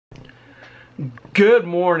Good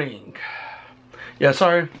morning. Yeah,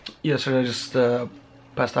 sorry. Yesterday I just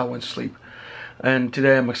passed out, went to sleep. And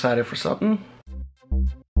today I'm excited for something.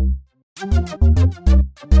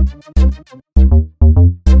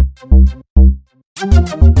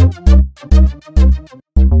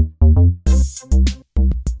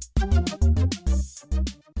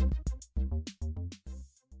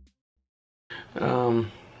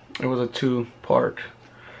 It was a two-part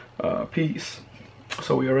piece.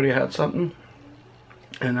 So we already had something.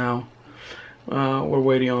 And now we're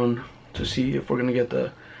waiting on to see if we're gonna get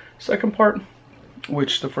the second part,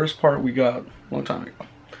 which the first part we got a long time ago.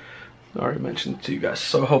 I already mentioned it to you guys,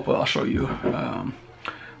 so I hope I'll show you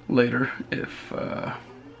later if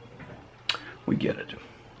we get it.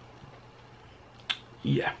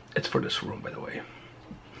 Yeah, it's for this room, by the way.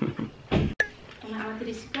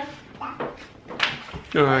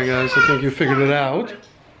 Alright guys, I think you figured it out.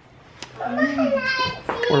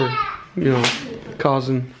 Or, you know,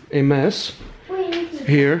 causing a mess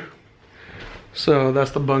here. So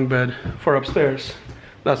that's the bunk bed for upstairs.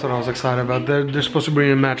 That's what I was excited about. They're supposed to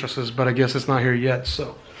bring in mattresses, but I guess it's not here yet,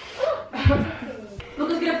 so.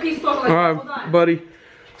 Alright, buddy.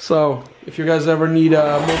 So, if you guys ever need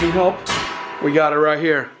moving help, we got it right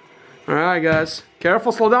here. Alright, guys.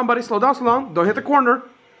 Careful, slow down, buddy. Slow down, slow down. Don't hit the corner.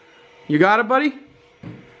 You got it, buddy?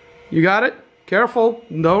 You got it? Careful.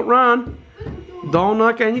 Don't run. Don't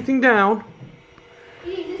knock anything down.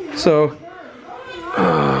 So,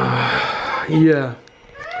 yeah.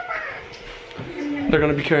 They're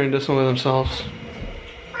gonna be carrying this one with themselves.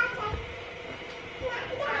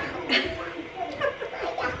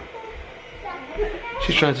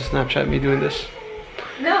 She's trying to Snapchat me doing this.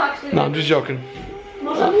 No, actually. No, I'm just joking.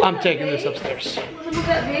 I'm taking this upstairs.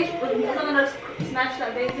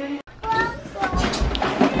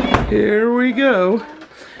 Here we go.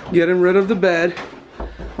 Getting rid of the bed.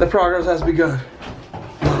 The progress has begun.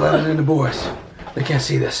 Not letting in the boys. They can't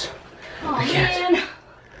see this. They can't. Man.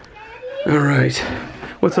 All right.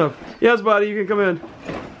 What's up? Yes, buddy, you can come in.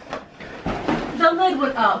 The lid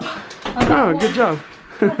went up. Oh, good job.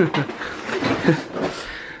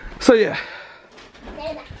 So yeah.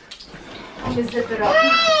 Just zip it up.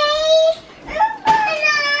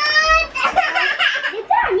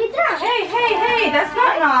 Hey, that's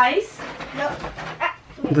not nice.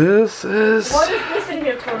 This is. What is this in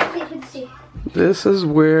here for? This is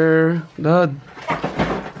where the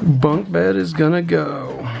bunk bed is gonna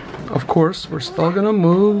go. Of course, we're still gonna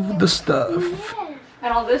move the stuff.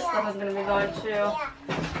 And all this stuff is gonna be going too.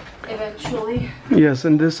 Eventually. Yes,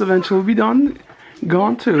 and this eventually will be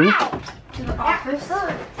gone too. To the office.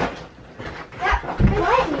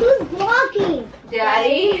 Who's blocking?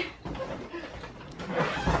 Daddy.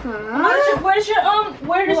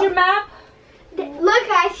 Where does your map? Look,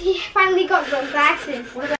 guys, he finally got the glasses.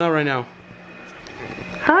 Not right now.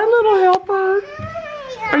 Hi, little helper.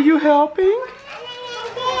 Are you helping?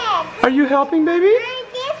 Are you helping, baby?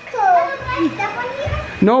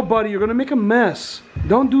 No, buddy, you're gonna make a mess.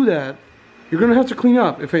 Don't do that. You're gonna have to clean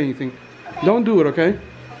up, if anything. Okay. Don't do it, okay?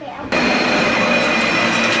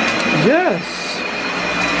 Yes.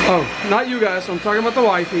 Oh, not you guys. I'm talking about the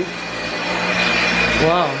wifey.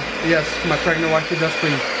 Wow. Yes, my pregnant wifey does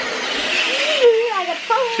clean.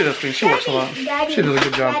 She does clean. She works a lot. She does a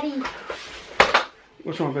good job.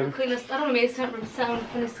 What's wrong, baby? Clean this. I don't know, maybe sound when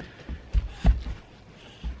it's.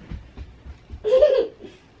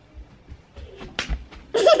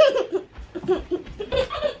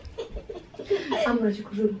 Amor, te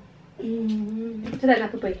juro. Você dá na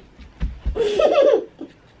tupa aí.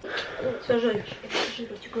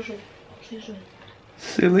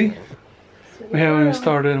 Silly. We haven't even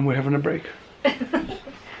started and we're having a break.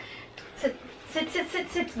 Sit.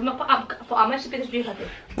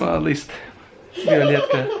 Well, at least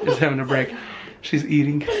Violetka is having a break. She's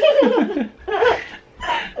eating.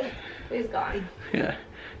 He's gone. Yeah,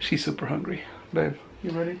 she's super hungry. Babe,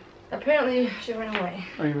 you ready? Apparently, she ran away.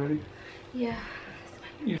 Are you ready? Yeah.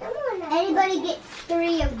 Everybody gets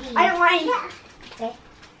 3 of these. I don't want any. Okay.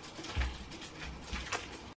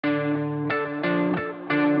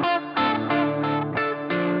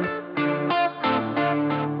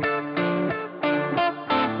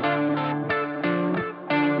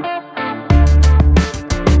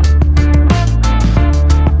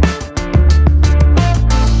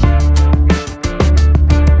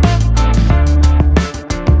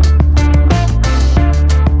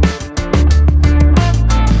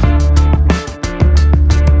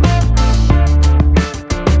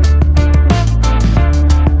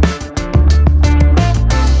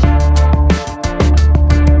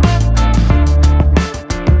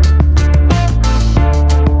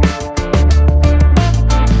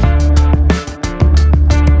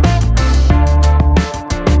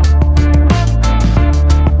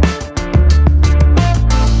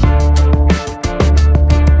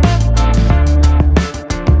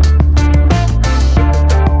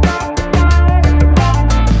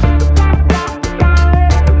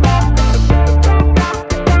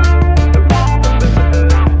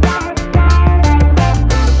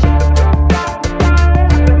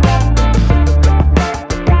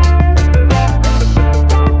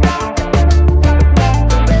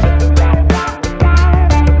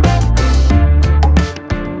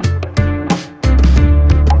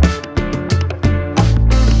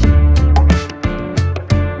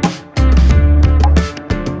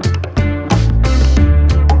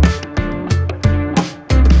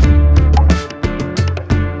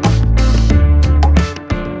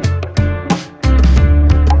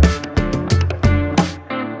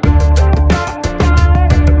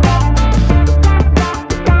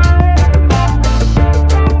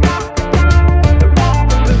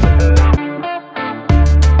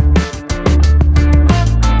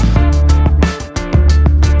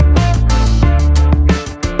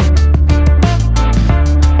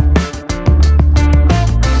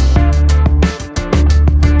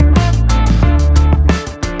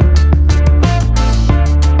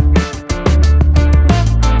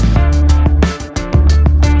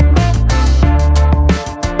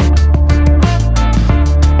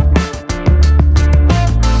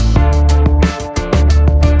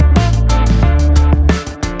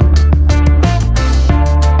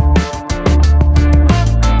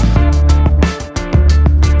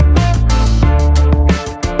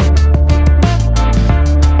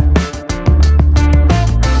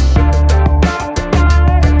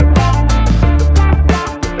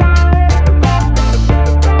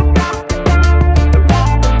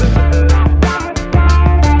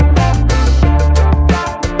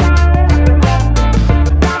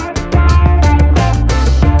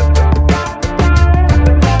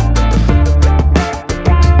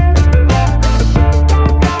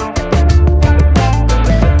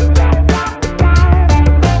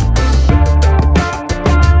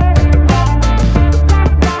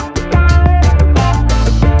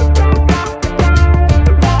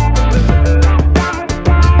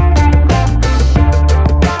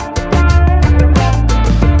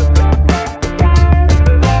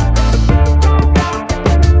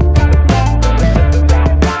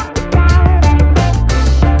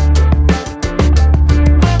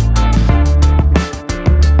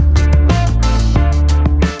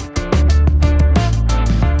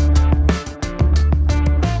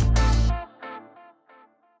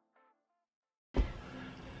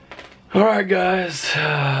 Alright guys,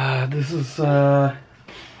 this is all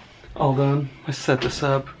done. I set this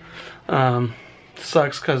up.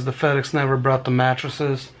 Sucks because the FedEx never brought the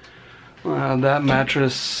mattresses. That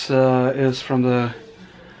mattress is from the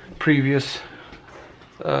previous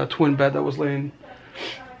twin bed that was laying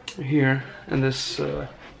here in this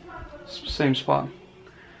same spot.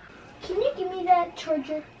 Can you give me that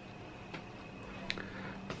charger?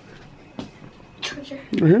 Charger.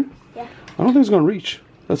 Right here? Yeah. I don't think it's gonna reach.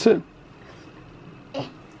 That's it.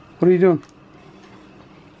 What are you doing?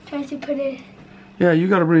 Trying to put it. Yeah, you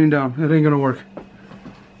gotta bring it down. It ain't gonna work.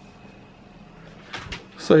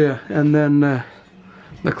 So yeah, and then the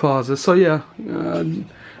closet. So yeah,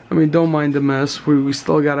 I mean, don't mind the mess. We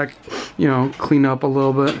still gotta, you know, clean up a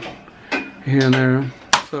little bit here and there.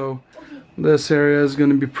 So this area is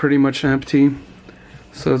gonna be pretty much empty.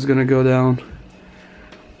 So it's gonna go down.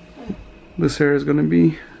 This area is gonna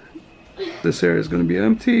be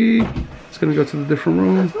empty. It's gonna go to the different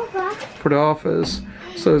room for the office.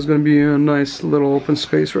 So it's gonna be a nice little open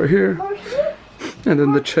space right here. And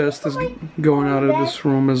then the chest is going out of this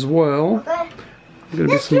room as well. There's gonna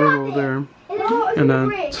be some room over there. And then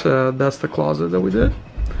that's the closet that we did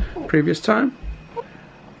previous time.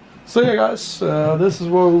 So yeah guys, this is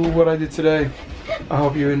what I did today. I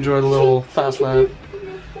hope you enjoyed the little fast lap.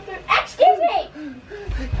 Excuse me!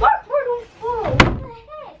 What the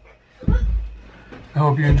heck? I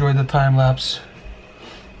hope you enjoyed the time lapse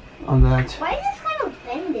on that Why is this kind of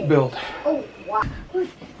bended? build. Oh, wow. Is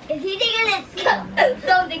he taking it?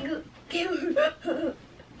 Something good.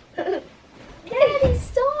 Daddy,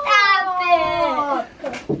 stop!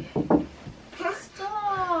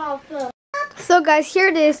 Stop! So guys, here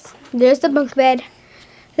it is. There's the bunk bed.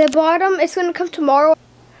 The bottom is gonna come tomorrow.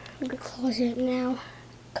 I'm gonna close it now.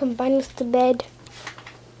 Combine with the bed.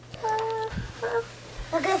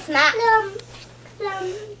 Look at snap.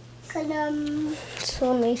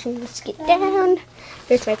 So amazing. Let's get down.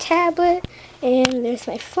 There's my tablet, and there's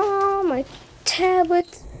my phone, my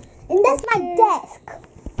tablet, and that's my desk.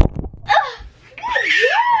 Good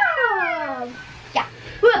job! Yeah.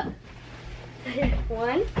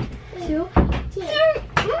 1, 2, 3.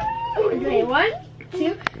 Okay, 1,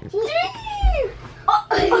 2, 3.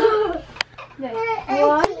 Oh.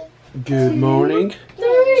 1. Good morning.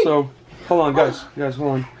 3. So, hold on, guys,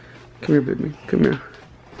 hold on. Come here, baby. Come here.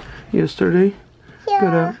 Yesterday,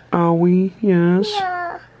 good. Are we? Yes.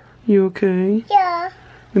 Yeah. You okay? Yeah.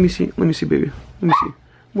 Let me see, baby. Let me see.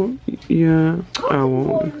 Well, yeah. I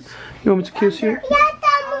won't. You want me to kiss you? Let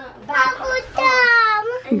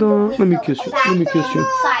me kiss you. Let me kiss you.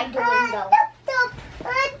 Outside the window.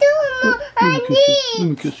 Let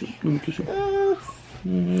me kiss you. Let me kiss you.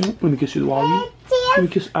 Let me kiss you, Owie. Let me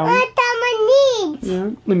kiss Owie.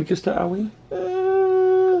 Yeah. Let me kiss the Owie.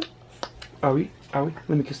 Owie.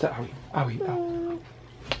 Let me kiss the Owie. Owie.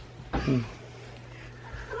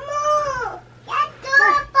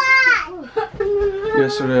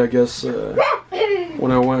 Yesterday, I guess,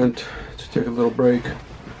 when I went to take a little break,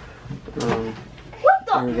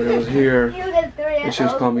 everybody was here, and she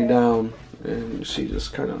was calming me down, and she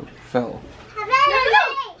just kind of fell.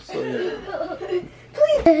 So yeah.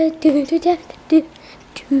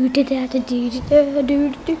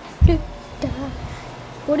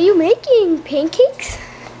 What are you making? Pancakes?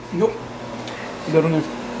 Nope. Don't know.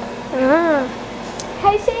 How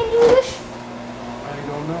do you say in English? I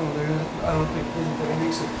don't know. I don't think anybody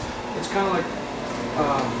makes it. It's kind of like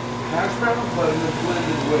hash brown, but in a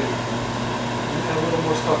blended way. And a little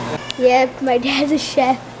more stuff. Yep, my dad's a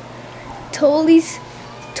chef. Totally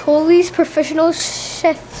professional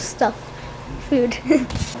chef stuff. Food.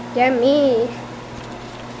 Yummy.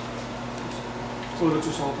 It's a little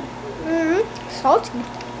too salty. Salty.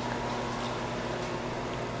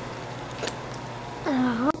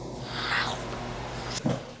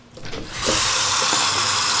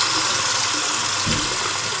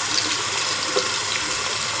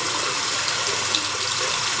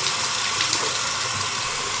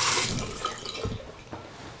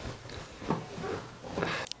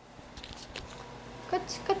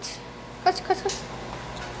 Cut.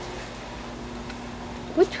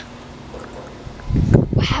 What?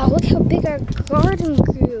 Wow, look how big our garden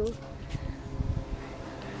grew.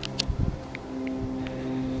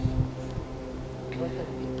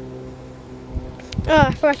 Oh,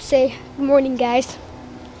 I forgot to say good morning, guys.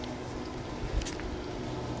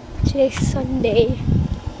 Today's Sunday.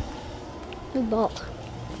 Little ball.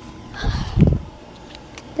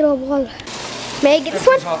 Little ball. May I get this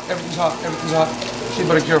one? Everything's hot. So you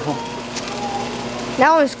better be careful.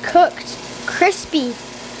 That one's cooked. Crispy.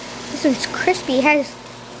 This one's crispy. It has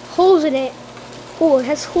holes in it. Oh, it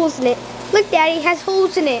has holes in it. Look, Daddy, it has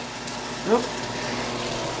holes in it. Yep.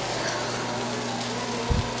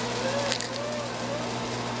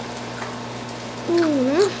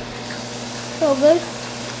 So good.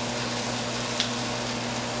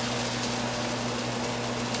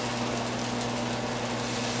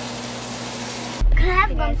 Can I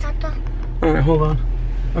have one, Tata? Alright, hold on.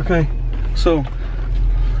 Okay, so,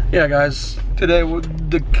 yeah guys, today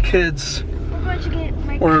the kids We're going to get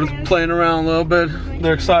my were playing around a little bit.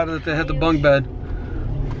 They're excited that they had the bunk bed.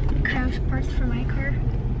 crash parts for my car.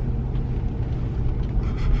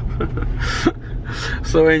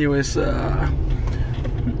 So anyways,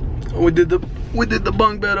 we did the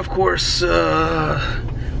bunk bed, of course.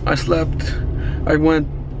 I slept. I went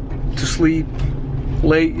to sleep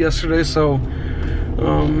late yesterday, so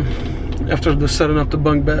after the setting up the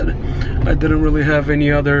bunk bed, I didn't really have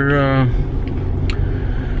any other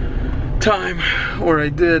time, or I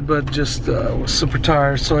did, but just was super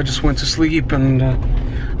tired, so I just went to sleep and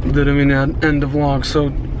didn't even end the vlog.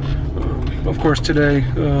 So of course today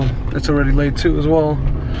it's already late too as well,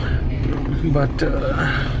 but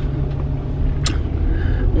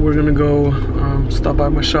we're gonna go stop by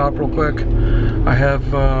my shop real quick. I have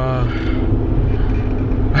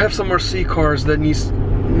some RC cars that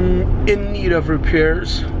in need of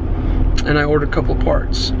repairs, and I ordered a couple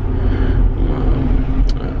parts.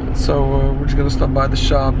 So we're just gonna stop by the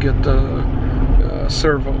shop, get the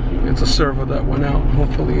servo. It's a servo that went out.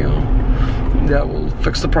 Hopefully that will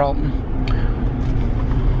fix the problem.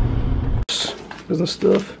 Business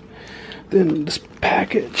stuff. Then this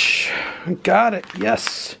package. Got it.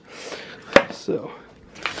 Yes. So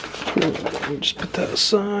let me just put that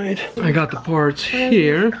aside. I got the parts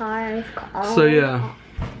here. So yeah.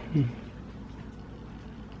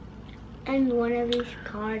 And one of these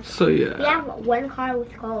cars. So yeah. We have one car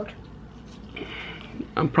with gold.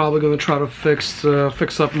 I'm probably gonna try to fix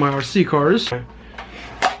up my RC cars.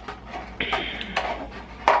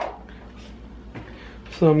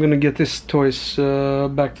 So I'm gonna get these toys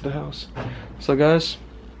back to the house. So guys,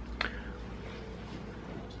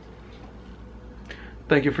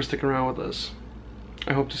 thank you for sticking around with us.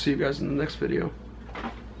 I hope to see you guys in the next video.